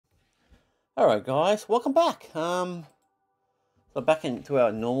Alright guys, welcome back. So back into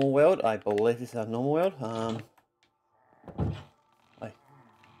our normal world. I believe this is our normal world. I'm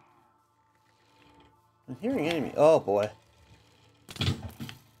hearing enemy. Oh boy.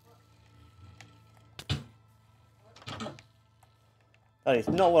 That is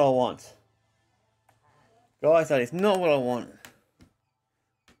not what I want. Guys, that is not what I want.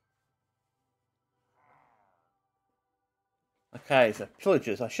 Okay, so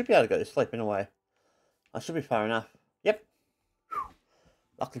pillagers. I should be able to go to sleep in a way. I should be far enough. Yep.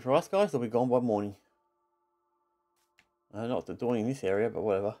 Luckily for us guys, they'll be gone by morning. I don't know what they're doing in this area, but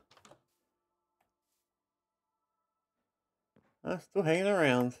whatever. Still hanging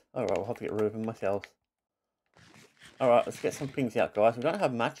around. Alright, we'll have to get rid of them myself. Alright, let's get some things out, guys. We don't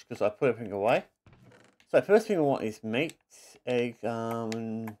have much because I put everything away. So first thing we want is meat, eggs,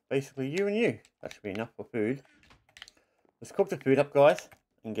 and basically you and you. That should be enough for food. Let's cook the food up, guys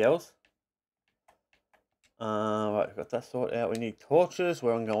and girls. Right, we've got that sorted out. We need torches.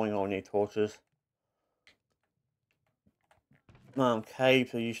 Where I'm going, I'll need torches.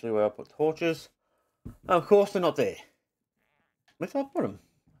 Caves are usually where I put torches. Of course, they're not there. Where did I put them?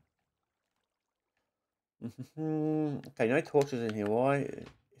 Okay, no torches in here. Why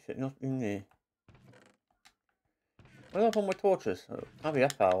is it not in there? Where did I put my torches? Oh, can't be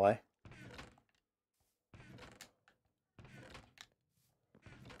that far away.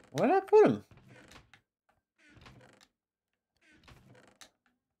 Where did I put them?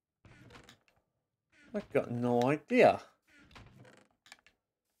 I've got no idea.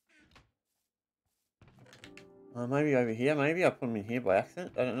 Maybe over here. Maybe I put them in here by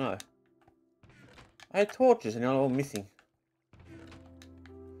accident. I don't know. I had torches and they're all missing.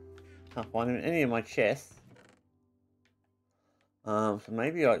 Can't find them in any of my chests. So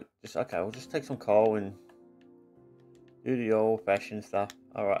maybe I just... Okay, we'll just take some coal and do the old-fashioned stuff.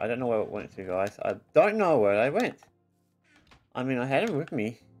 Alright, I don't know where it went to, guys. I don't know where they went. I mean, I had them with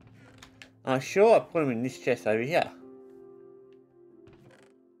me. I'm sure I put them in this chest over here.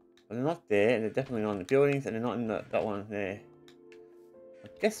 But they're not there, and they're definitely not in the buildings, and they're not in that one there. I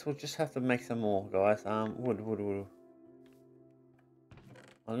guess we'll just have to make some more, guys. Wood.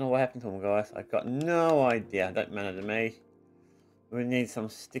 I don't know what happened to them, guys. I got no idea. It don't matter to me. We need some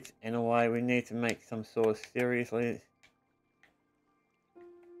sticks anyway. We need to make some sort of seriously.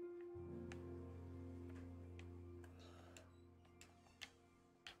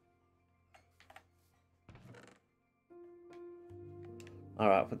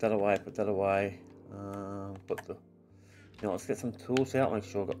 Alright, put that away, put that away. You know, let's get some tools out, make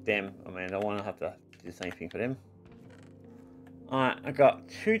sure I've got them. I mean, I don't want to have to do the same thing for them. Alright, I got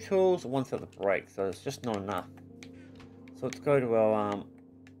 2 tools, 1 set of break, so it's just not enough. So let's go to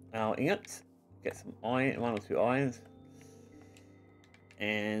our ingots, get some iron, 1 or 2 irons.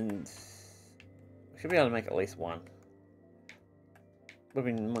 And we should be able to make at least 1. Would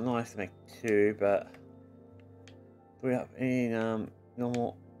be nice to make 2, but do we have any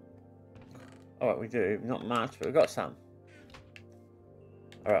normal? Alright, we do, not much, but we've got some.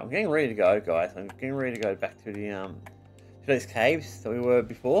 Alright, I'm getting ready to go, guys. I'm getting ready to go back to the to those caves that we were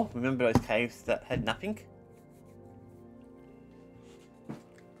before. Remember those caves that had nothing?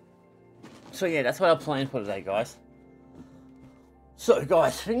 So yeah, that's what I planned for today, guys. So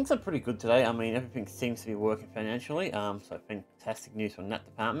guys, things are pretty good today. I mean, everything seems to be working financially. So fantastic news from that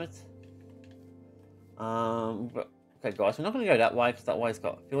department. But okay, guys, we're not going to go that way because that way's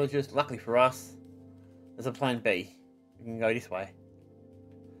got villagers. Luckily for us, there's a plan B. We can go this way.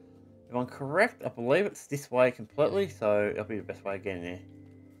 If I'm correct, I believe it's this way completely, so it'll be the best way of getting there.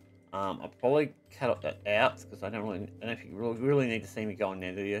 I'll probably cut that out because I don't know if you really need to see me going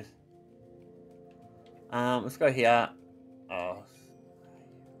there, do you? Let's go here. Oh.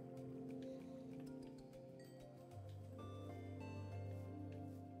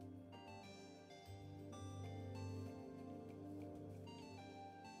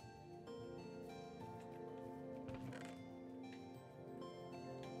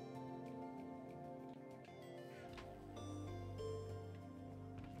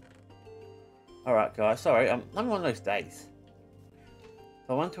 Alright guys, sorry, I'm on one of those days.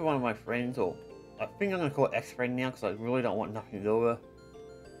 So I went to one of my friends, or I think I'm going to call it ex-friend now because I really don't want nothing to do with her.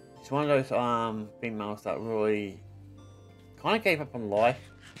 She's one of those females that really kind of gave up on life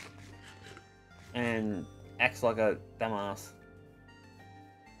and acts like a dumbass.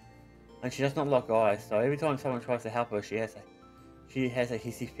 And she does not like guys, so every time someone tries to help her, she has a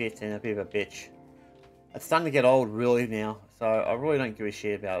hissy fit and a bit of a bitch. It's starting to get old really now, so I really don't give a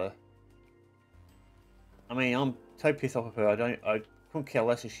shit about her. I mean, I'm so pissed off of her. I couldn't care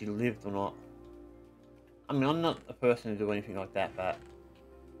less if she lived or not. I mean, I'm not a person to do anything like that, but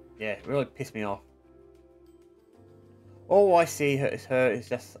Yeah, it really pissed me off. All I see is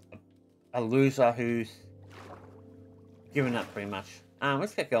just a loser who's given up pretty much.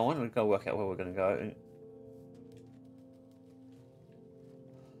 Let's get going. We've got to work out where we're going to go.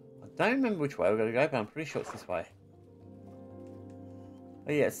 I don't remember which way we're going to go, but I'm pretty sure it's this way.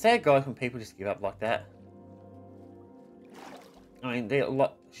 But yeah, it's sad, guys, when people just give up like that. I mean,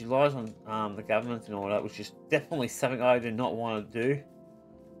 she lies on the government and all that, which is definitely something I do not want to do.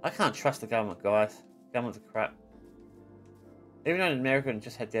 I can't trust the government, guys. Government's a crap. Even though America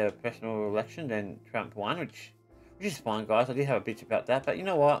just had their personal election, then Trump won, which is fine, guys. I did have a bitch about that, but you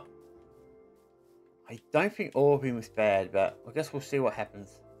know what? I don't think all of him was bad, but I guess we'll see what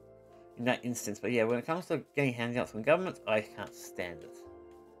happens in that instance. But yeah, when it comes to getting handouts from governments, I can't stand it.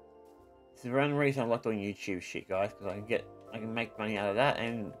 This is the only reason I like doing YouTube shit, guys, because I can make money out of that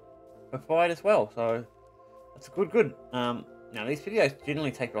and provide as well. So that's good. Now these videos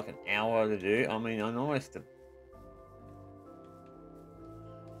generally take like an hour to do. I mean, I'm almost.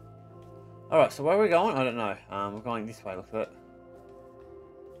 Alright, so where are we going? I don't know. We're going this way, look at it.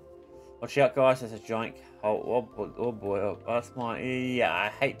 Watch out, guys, there's a giant hole. Oh boy, oh, that's yeah, I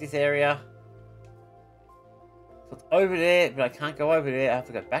hate this area. So it's over there, but I can't go over there. I have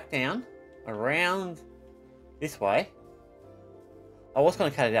to go back down, around this way. I was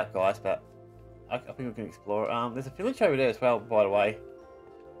going to cut it out, guys, but I think we can explore it. There's a village over there as well, by the way.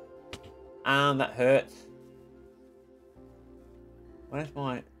 That hurts. Where's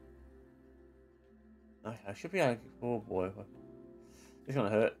my... Okay, I should be able to... Oh boy. This is going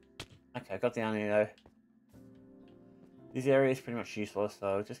to hurt. Okay, I got down here though. This area is pretty much useless,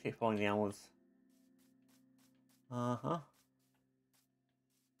 so just keep following downwards. Uh-huh.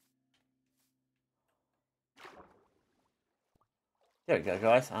 There we go,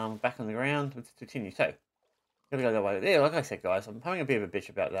 guys. Back on the ground. Let's continue. So, gotta go that way. Yeah, like I said, guys, I'm having a bit of a bitch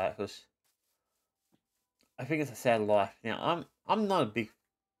about that because I think it's a sad life. Now, I'm not a big...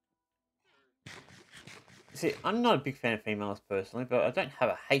 See, I'm not a big fan of females personally, but I don't have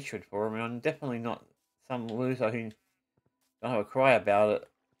a hatred for them, and I'm definitely not some loser who don't have a cry about it.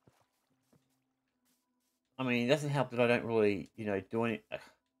 I mean, it doesn't help that I don't really, do any...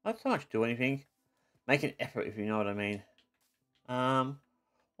 Not so much do anything. Make an effort, if you know what I mean.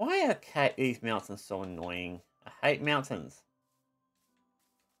 Why are these mountains so annoying? I hate mountains.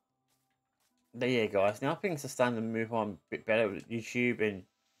 But yeah, guys, now things are starting to move on a bit better with YouTube and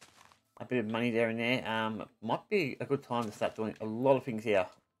a bit of money there and there. Might be a good time to start doing a lot of things here.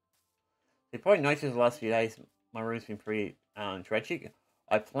 You probably noticed the last few days my room's been pretty tragic.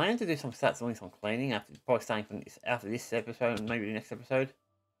 I plan to start doing some cleaning probably starting from after this episode and maybe the next episode.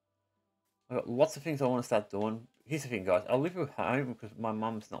 I've got lots of things I want to start doing. Here's the thing, guys. I live at home because my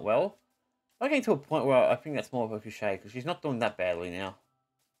mum's not well. I'm getting to a point where I think that's more of a cliche because she's not doing that badly now.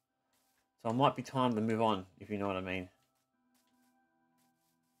 So it might be time to move on, if you know what I mean.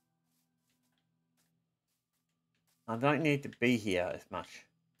 I don't need to be here as much.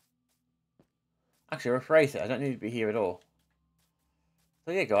 Actually, rephrase it. I don't need to be here at all.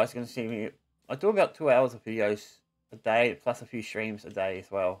 So yeah, guys, you're going to see me. I do about 2 hours of videos a day, plus a few streams a day as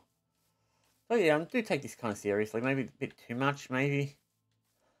well. So yeah, I do take this kind of seriously. Maybe a bit too much, maybe.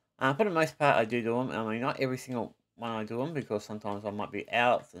 For the most part, I do them. I mean, not every single one I do them, because sometimes I might be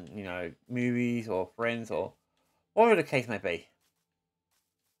out and, movies or friends or whatever the case may be.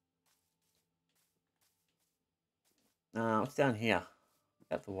 What's down here?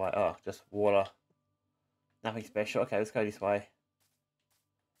 That's the way. Oh, just water. Nothing special. Okay, let's go this way.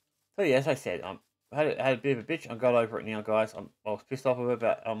 So yeah, as I said, I had a bit of a bitch. I got over it now, guys. I was pissed off of her,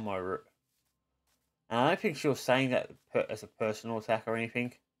 but I'm over it. And I don't think she was saying that as a personal attack or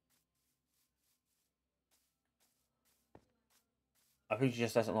anything. I think she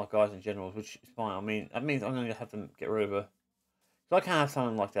just doesn't like guys in general, which is fine. I mean, that means I'm going to have to get rid of her. So I can't have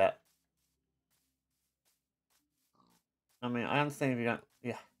someone like that. I mean, I understand if you don't...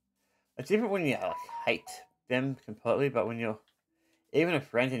 Yeah. It's different when you hate them completely, but when you're even a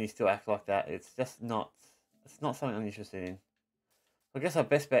friend and you still act like that, it's just not... It's not something I'm interested in. I guess our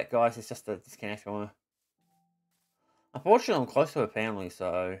best bet, guys, is just to disconnect from her. Unfortunately, I'm close to her family,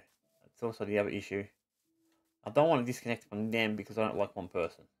 so it's also the other issue. I don't want to disconnect from them because I don't like one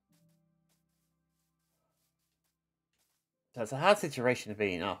person. So it's a hard situation to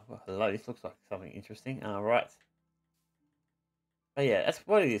be in. Oh, hello, this looks like something interesting. Right. But yeah, that's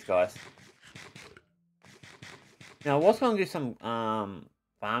what it is, guys. Now, I was going to do some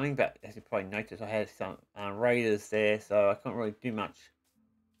farming, but as you probably noticed, I had some raiders there, so I couldn't really do much.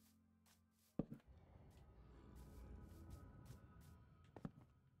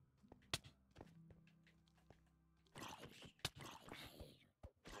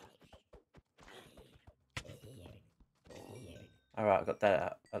 Alright, got that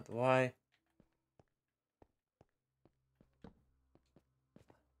out of the way.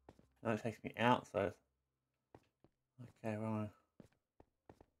 No, it takes me out, so... Okay, right.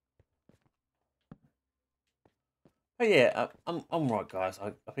 But yeah, I'm right, guys.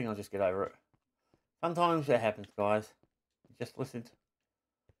 I think I'll just get over it. Sometimes that happens, guys. Just listen.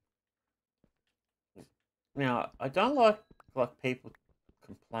 Now, I don't like people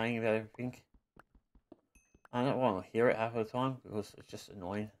complaining about everything. I don't want to hear it half of the time because it's just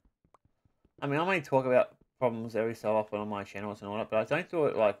annoying. I mean, I may talk about problems every so often on my channels and all that, but I don't do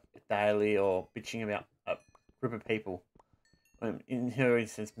it like daily or bitching about a group of people. In her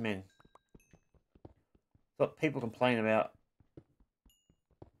instance, men. What people complain about.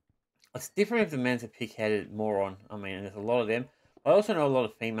 It's different if the men's a pig-headed moron. I mean, there's a lot of them. I also know a lot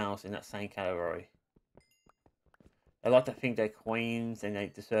of females in that same category. They like to think they're queens and they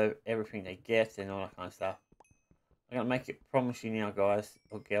deserve everything they get and all that kind of stuff. I'm going to make it promise you now, guys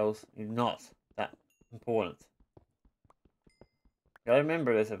or girls, you're not that important. You gotta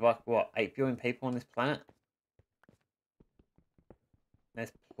remember, there's like, what, 8 billion people on this planet?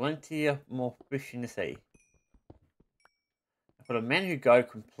 There's plenty of more fish in the sea. For the men who go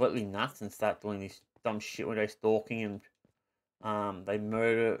completely nuts and start doing this dumb shit where they're stalking and they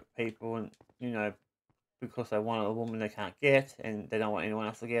murder people and, you know, because they want a woman they can't get and they don't want anyone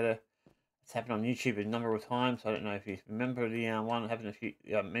else to get her. It's happened on YouTube a number of times. I don't know if you remember the one that happened a few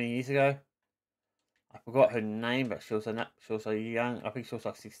many years ago. I forgot her name, but she was a young. I think she was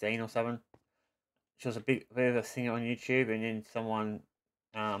like 16 or something. She was a bit of a singer on YouTube, and then someone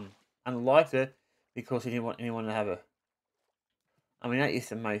unliked her because he didn't want anyone to have her. I mean, that is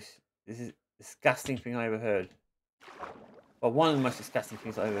the most disgusting thing I ever heard. Well, one of the most disgusting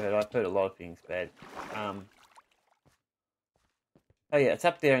things I ever heard. I've heard a lot of things bad. Oh yeah, it's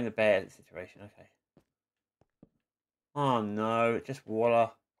up there in the bad situation. Okay. Oh no, it's just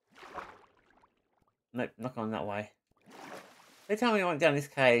water. Nope, not going that way. They tell me I went down this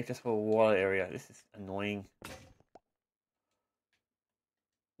cave just for a water area. This is annoying.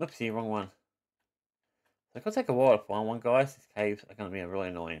 Oopsie, wrong one. So it could take a while to find one, guys. These caves are going to be really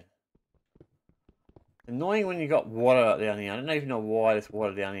annoying. It's annoying when you got water down here. I don't even know why there's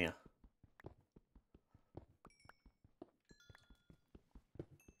water down here.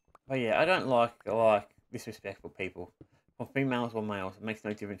 But yeah, I don't like disrespectful people. For females or males, it makes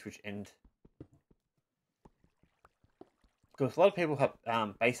no difference which end. Because a lot of people have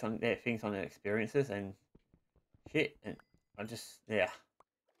based on their things on their experiences and shit, and I just, yeah.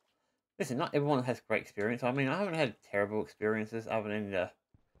 Listen, not everyone has great experience. I mean, I haven't had terrible experiences other than the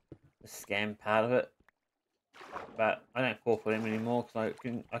scam part of it. But I don't fall for them anymore because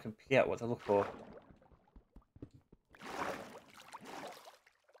I can pick out what to look for.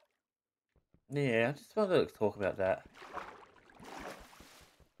 Yeah, I just wanted to talk about that.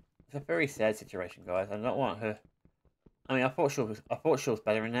 It's a very sad situation, guys. I don't want her. I mean, I thought she was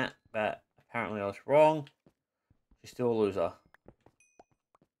better in that, but apparently I was wrong. She's still a loser.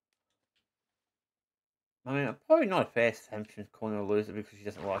 I mean, probably not a fair assumption calling her a loser because she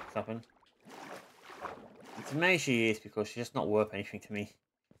doesn't like something. And to me, she is because she's just not worth anything to me.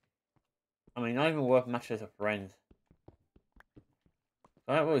 I mean, not even worth much as a friend.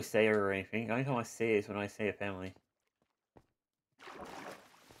 I don't really see her or anything. The only time I see her is when I see her family.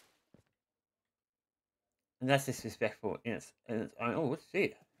 And that's disrespectful in its own. Oh, what's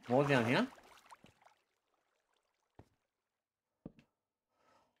it? More down here?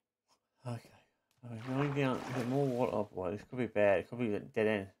 Okay. Going down. There's more water. Oh boy, this could be bad. It could be a dead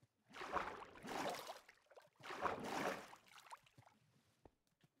end.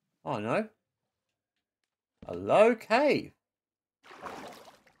 Oh no. A low cave.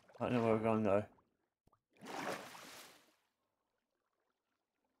 I don't know where we're going though.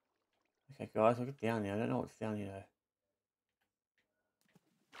 Okay, guys, I'll get down there. I don't know what's down here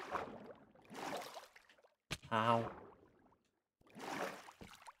though. Ow.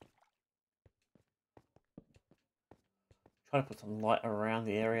 Try to put some light around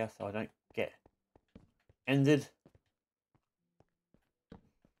the area so I don't get ended.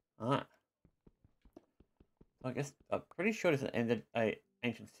 Alright. I guess I'm pretty sure there's an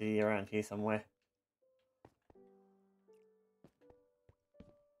ancient city around here somewhere.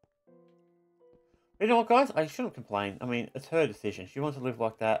 You know what, guys? I shouldn't complain. I mean, it's her decision. She wants to live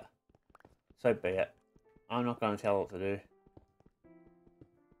like that. So be it. I'm not going to tell her what to do.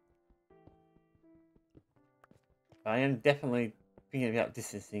 I am definitely thinking about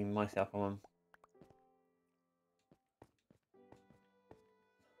distancing myself from them.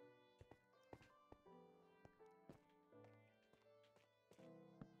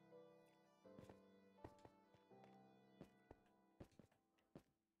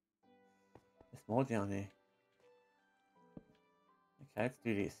 more down there. Okay, let's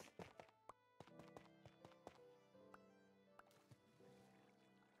do this.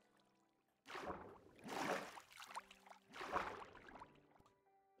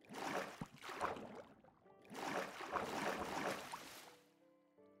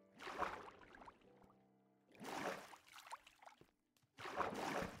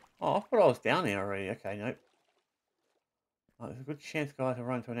 Oh, I thought I was down there already. Okay, nope. Oh, there's a good chance, guys, I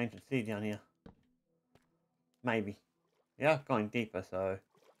run into an ancient city down here. Maybe. Yeah, going deeper, so...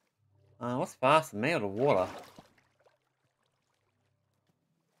 what's faster, me or the water?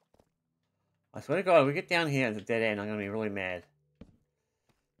 I swear to God, if we get down here at the dead end, I'm going to be really mad.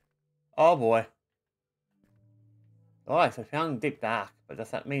 Oh, boy. Alright, so I found Deep Dark, but does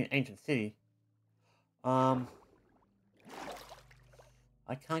that mean ancient city? I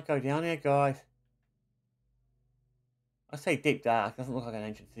can't go down there, guys. I say Deep Dark, doesn't look like an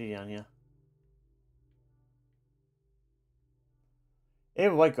ancient city down here.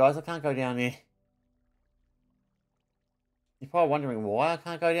 Either way, guys, I can't go down there. You're probably wondering why I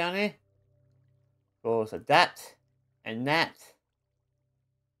can't go down there. Because of that and that.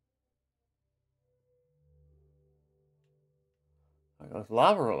 There's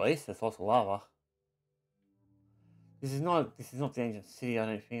lava at least. There's lots of lava. This is not the ancient city. I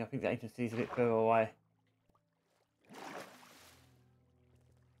don't think. I think the ancient city is a bit further away.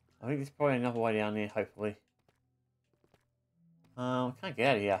 I think there's probably another way down there. Hopefully. Can't get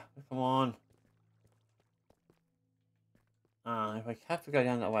out of here. Come on. If I have to go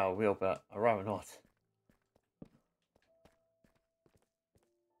down that way, I will, but I'd rather not.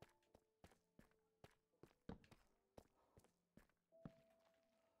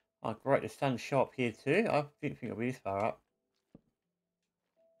 Oh, great, the sun's shot up here too. I didn't think it'd be this far up.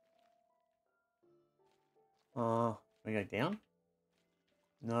 We go down?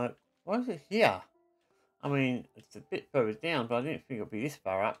 No. Why is it here? I mean, it's a bit further down, but I didn't think it'd be this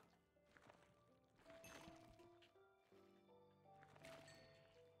far up.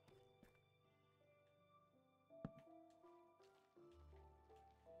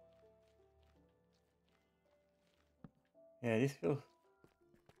 Yeah, this feels...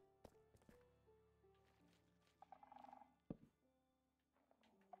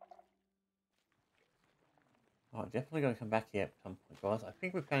 Oh, definitely going to come back here at some point, guys. I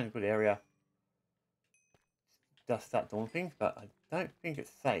think we found a good area. Just start doing things, but I don't think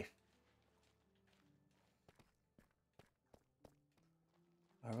it's safe.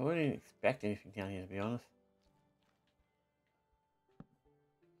 I really didn't expect anything down here, to be honest.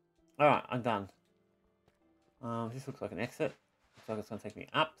 Alright, I'm done. This looks like an exit. Looks like it's going to take me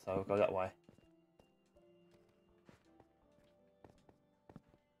up, so I'll go that way.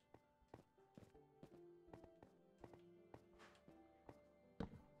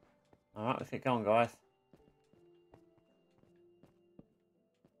 Alright, let's get going, guys.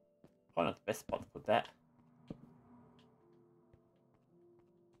 Probably not the best spot to put that.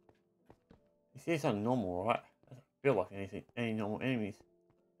 You see, it's on normal, right? Doesn't feel like anything, any normal enemies.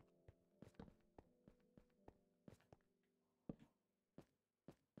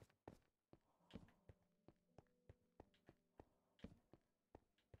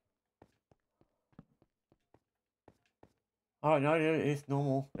 Oh no, it is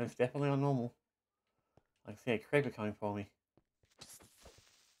normal. It's definitely on normal. I can see a creeper coming for me.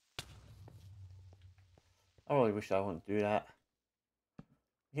 I really wish I wouldn't do that.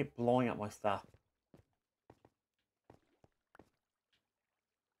 I keep blowing up my stuff.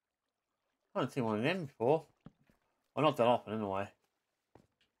 I haven't seen one of them before. Well, not that often anyway.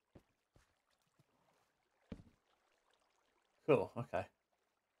 Cool, okay.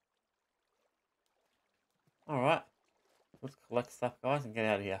 Alright. Let's collect stuff, guys, and get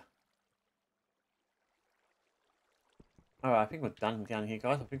out of here. Alright, I think we're done down here,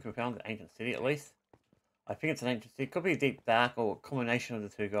 guys. I think we found the ancient city, at least. I think it's an ancient city. It could be a Deep Dark or a combination of the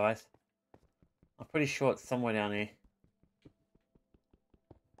two, guys. I'm pretty sure it's somewhere down here.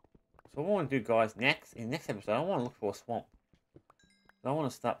 So what I want to do, guys, next, in the next episode, I want to look for a swamp. I don't want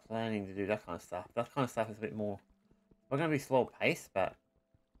to start planning to do that kind of stuff. That kind of stuff is a bit more... We're going to be slow paced, but...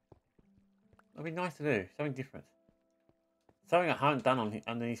 It'll be nice to do. Something different. Something I haven't done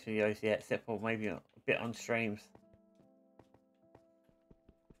on these videos yet, except for maybe a bit on streams.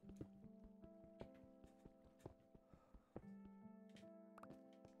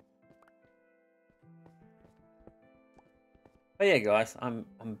 But yeah, guys, I'm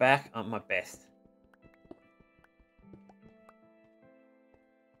back at my best.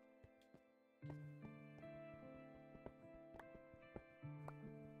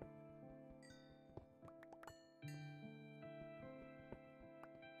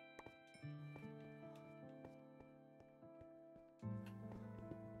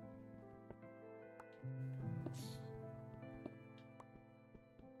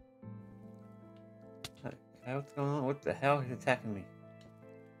 Okay, what's going on? What the hell is attacking me?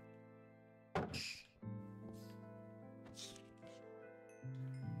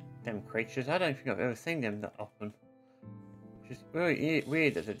 Them creatures, I don't think I've ever seen them that often. It's just really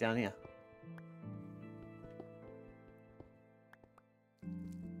weird that they're down here.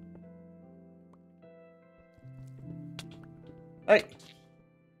 Hey!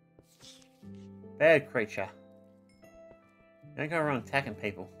 Bad creature. Don't go around attacking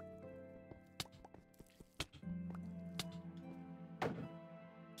people.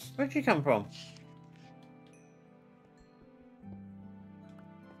 Where'd you come from?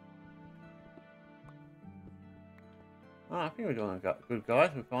 Oh, I think we're doing good,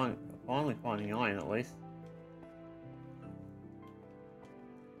 guys. We're finally finding iron, at least.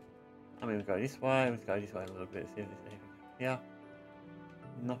 I mean, we'll go this way. Let's go this way a little bit. See if there's anything here.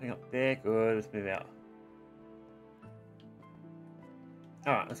 Nothing up there. Good. Let's move out.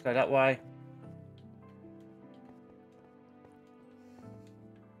 Alright, let's go that way.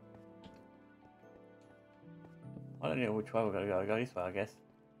 I don't know which way we're going to go. Go this way, I guess.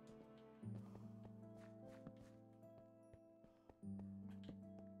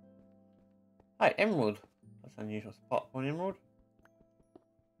 Hey, emerald. That's an unusual spot for an emerald.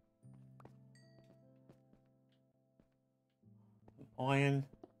 Iron.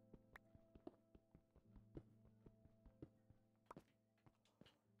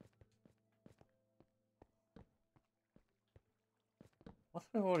 What's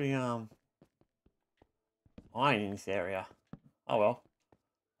with all the iron in this area? Oh well.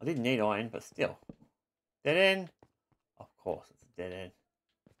 I didn't need iron, but still. Dead end? Of course it's a dead end.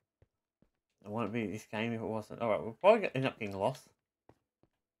 It wouldn't be this game if it wasn't. Alright, we'll probably end up getting lost.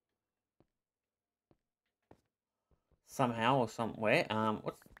 Somehow or somewhere.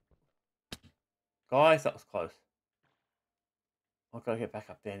 What's... Guys, that was close. I've got to get back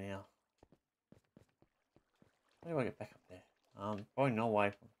up there now. How do I get back up there? Probably no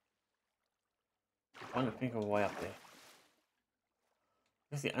way. I'm trying to think of a way up there.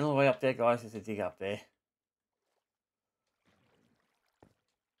 I guess the only way up there, guys, is to dig up there.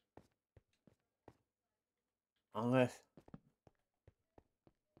 Unless...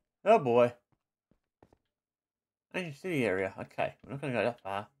 Oh boy. Ancient city area. Okay, we're not going to go that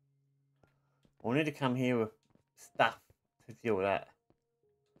far. We'll need to come here with stuff to deal with that.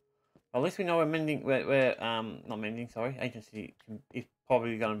 But at least we know we're mending... We're not mending, sorry. Ancient city is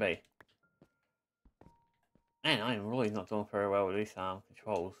probably going to be. Man, I am really not doing very well with these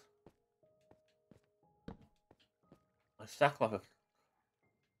controls. I suck like a...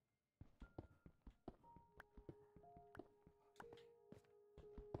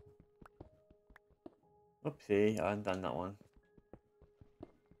 Oopsie, I haven't done that one.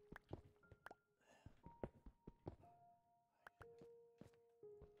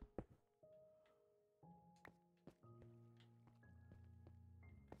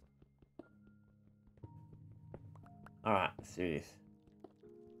 Alright, let's do this.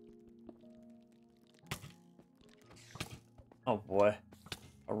 Oh boy.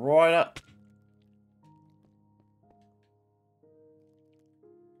 A rider.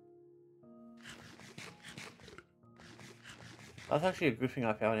 That's actually a good thing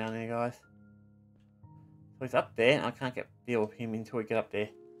I fell down there, guys. So he's up there, and I can't deal with him until we get up there.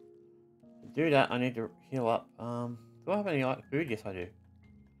 To do that, I need to heal up. Do I have any food? Yes, I do.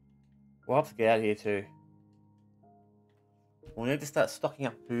 We'll have to get out of here too. We'll need to start stocking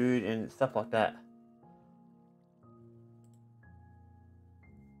up food and stuff like that.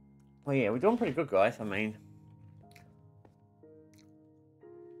 Well, yeah, we're doing pretty good, guys. I mean...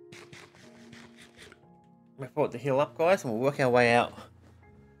 We're about to heal up, guys, and we'll work our way out.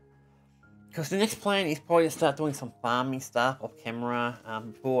 Because the next plan is probably to start doing some farming stuff off camera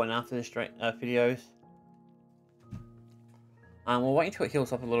before and after the videos. We'll wait until it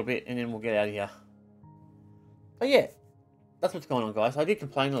heals up a little bit, and then we'll get out of here. But yeah, that's what's going on, guys. I did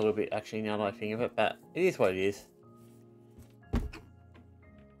complain a little bit, actually, now that I think of it, but it is what it is.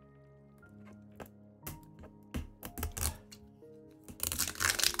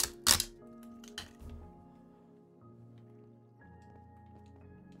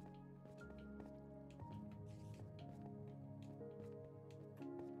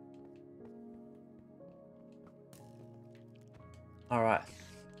 Alright.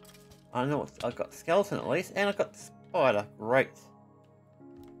 I know I've got skeleton at least, and I've got the spider. Great.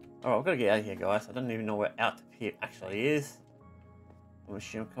 Alright, we've got to get out of here, guys. I don't even know where out of here actually is. I'm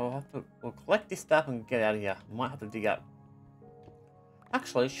assuming we'll collect this stuff and get out of here. Might have to dig up.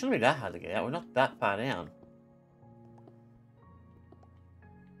 Actually, it shouldn't be that hard to get out. We're not that far down.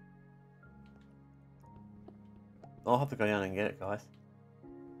 I'll have to go down and get it, guys.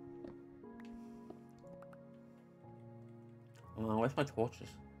 Where's my torches?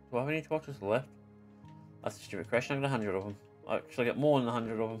 Do I have any torches left? That's a stupid question. I got 100 of them. I actually got more than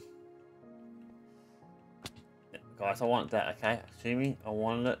 100 of them. Yeah, guys, I want that, okay? Assuming I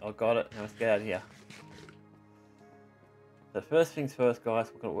wanted it, I got it. Now let's get out of here. So first things first,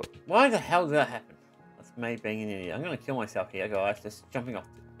 guys, we're gonna work. Why the hell did that happen? That's me being an idiot. I'm gonna kill myself here, guys, just jumping off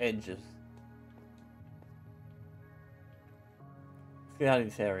the edges. Let's get out of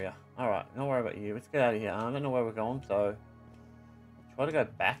this area. Alright, don't worry about you. Let's get out of here. I don't know where we're going, so try to go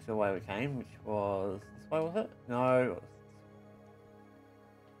back to the way we came, which was this way, was it? No.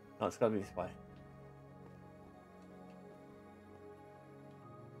 No, it's gotta be this way.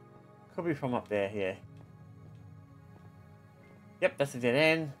 Could be from up there, yeah. Yep, that's a dead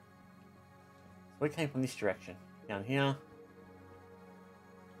end. So we came from this direction. Down here.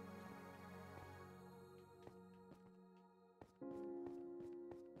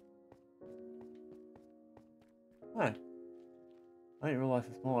 Oh. I didn't realise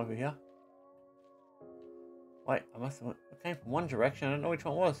there's more over here. Wait, I must have... I came from one direction. I don't know which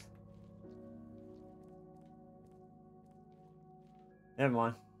one it was. Never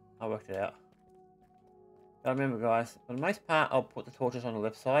mind. I worked it out. Gotta remember, guys, for the most part, I'll put the torches on the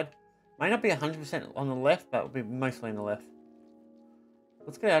left side. May not be 100% on the left, but it'll be mostly on the left.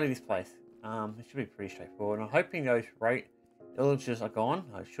 Let's get out of this place. It should be pretty straightforward. I'm hoping those villagers are gone.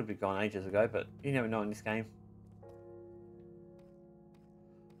 I should be gone ages ago, but you never know in this game.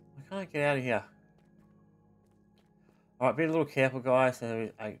 I can't get out of here. Alright, be a little careful, guys.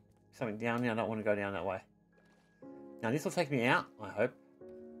 There's something down there. I don't want to go down that way. Now, this will take me out, I hope.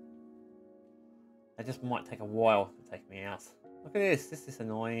 It just might take a while to take me out. Look at this. This is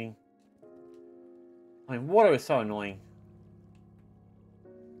annoying. I mean, water is so annoying.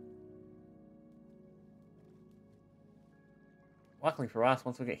 Luckily for us,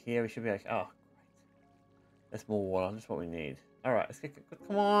 once we get here, we should be like, oh, great. There's more water. That's what we need. Alright, let's get...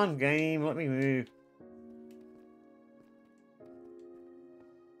 Come on, game. Let me move.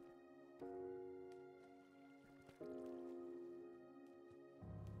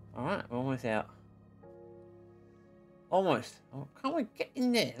 Alright, we're almost out. Almost. Oh, can't we get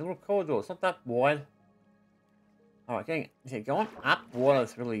in there? A little corridor. It's not that wide. Alright, going up water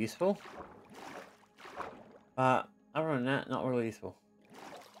is really useful. But other than that, not really useful.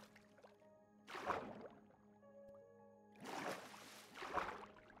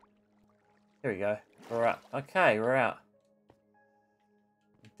 There we go. We're up. Okay, we're out.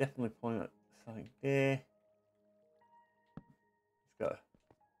 Definitely pointing at something there. Let's go.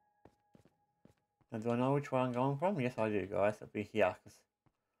 Now, do I know which way I'm going from? Yes, I do, guys. It'll be here, because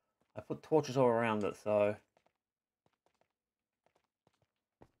I put torches all around it, so...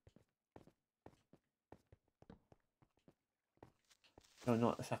 No,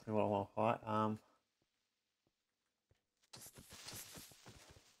 not exactly what I want to fight.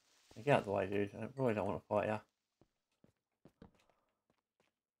 Get out of the way, dude. I really don't want to fight you.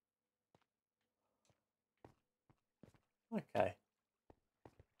 Okay.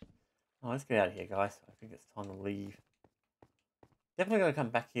 Oh, let's get out of here, guys. I think it's time to leave. Definitely going to come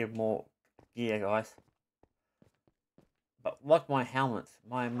back here with more gear, guys. But like my helmets,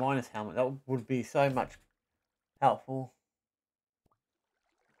 my minus helmet, that would be so much helpful.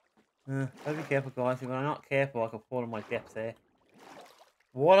 Gotta be careful, guys. If I'm not careful, I can fall to my depths there.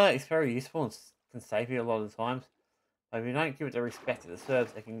 Water is very useful and can save you a lot of the times. But if you don't give it the respect it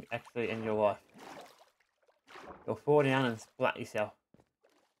deserves, it can actually end your life. You'll fall down and splat yourself.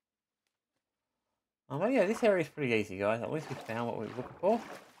 But yeah, this area is pretty easy, guys. At least we found what we were looking for.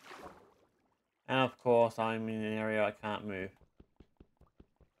 And of course, I'm in an area I can't move.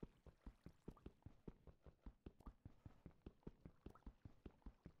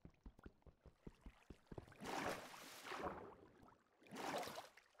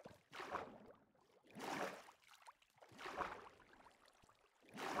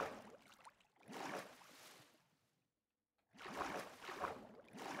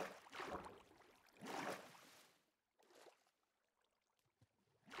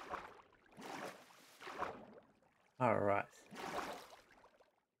 Alright.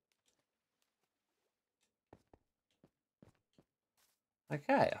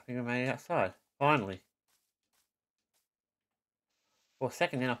 Okay, I think I made it outside. Finally. For a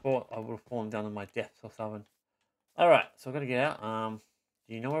second then I thought I would have fallen down to my depths or something. Alright, so I've got to get out.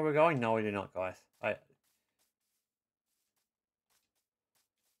 Do you know where we're going? No, we do not, guys.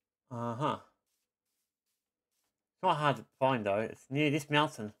 Uh-huh. It's not hard to find, though. It's near this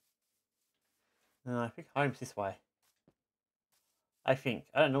mountain. I think home's this way. I think.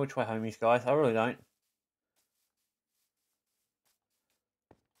 I don't know which way home is, guys. I really don't.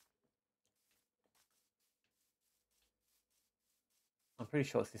 pretty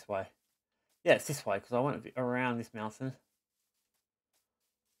sure it's this way. Yeah, it's this way, because I want to be around this mountain.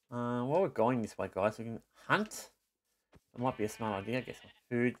 While we're going this way, guys, we can hunt. It might be a smart idea. Get some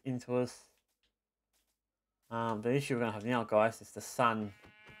food into us. The issue we're going to have now, guys, is the sun.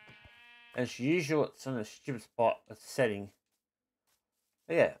 As usual, it's in a stupid spot. It's setting.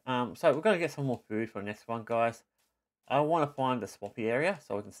 But yeah, so we're going to get some more food for the next one, guys. I want to find the swampy area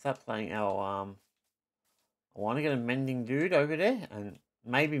so we can start playing our... I want to get a mending dude over there and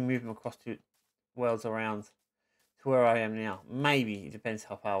maybe move him across to worlds around to where I am now. Maybe. It depends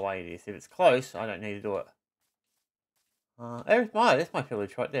how far away it is. If it's close, I don't need to do it. There's my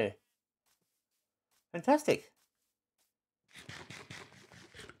village right there. Fantastic.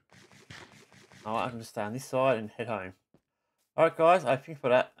 I can just stay on this side and head home. Alright guys, I think for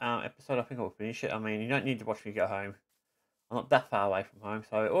that episode, I think I'll finish it. I mean, you don't need to watch me go home. I'm not that far away from home,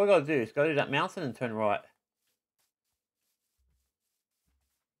 so all I gotta do is go to that mountain and turn right.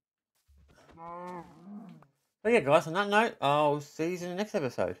 So yeah guys, on that note, I'll see you in the next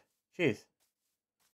episode. Cheers.